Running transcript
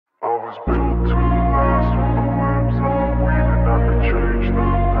was built to last. With the webs I'm weaving, I could change the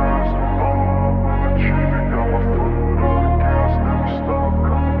past. With all I'm achieving, got my foot on the gas. Never stop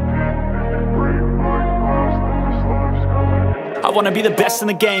competing. If you break like glass, then this life's gonna end. I wanna be the best in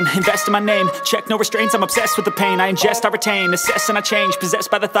the game, invest in my name. Check no restraints, I'm obsessed with the pain. I ingest, I retain, assess and I change.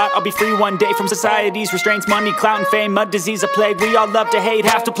 Possessed by the thought I'll be free one day from society's restraints. Money, clout and fame, mud, disease, a plague. We all love to hate,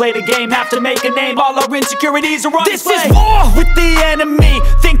 have to play the game, have to make a name. All our insecurities are on display. This is war with the enemy,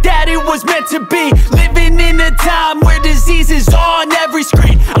 think that it was meant to be. Living in a time where disease is on every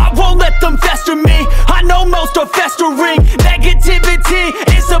screen. I won't let them fester me, I know most are festering. Negativity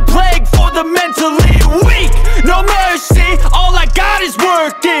is a plague for the mentally weak. No mercy, all I got is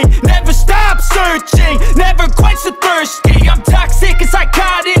working. Never stop searching, never quench the thirsty. I'm toxic and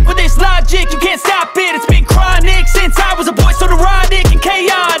psychotic with this logic, you can't stop it. It's been chronic since I was a boy, so neurotic and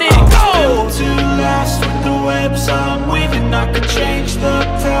chaotic. Built to last. With the webs I'm weaving, I could change the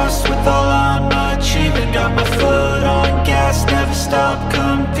past. With all I'm achieving, got my foot on gas. Never stop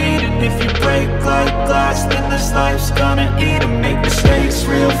competing. If you break like glass, then this life's gonna eat 'em. Make mistakes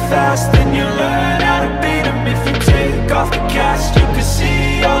real fast, then you learn how to beat 'em. If you take off the cast, you can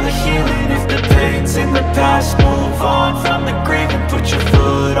see all the healing. If the pain's in the past, move on from the grave and put your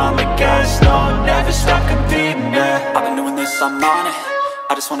foot on the gas. No, never stop competing, yeah. I've been doing this, I'm on it.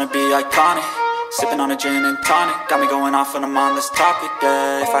 I just wanna be iconic. Sipping on a gin and tonic, got me going off when I'm on this topic,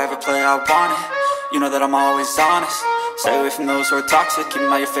 yeah. If I ever play, I want it. You know that I'm always honest. Stay away from those who are toxic. Keep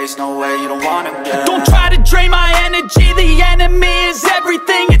 'em out your face, no way, you don't want 'em, yeah. Don't try to drain my energy. The enemy is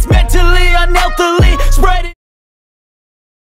everything. It's mentally unhealthily spreading.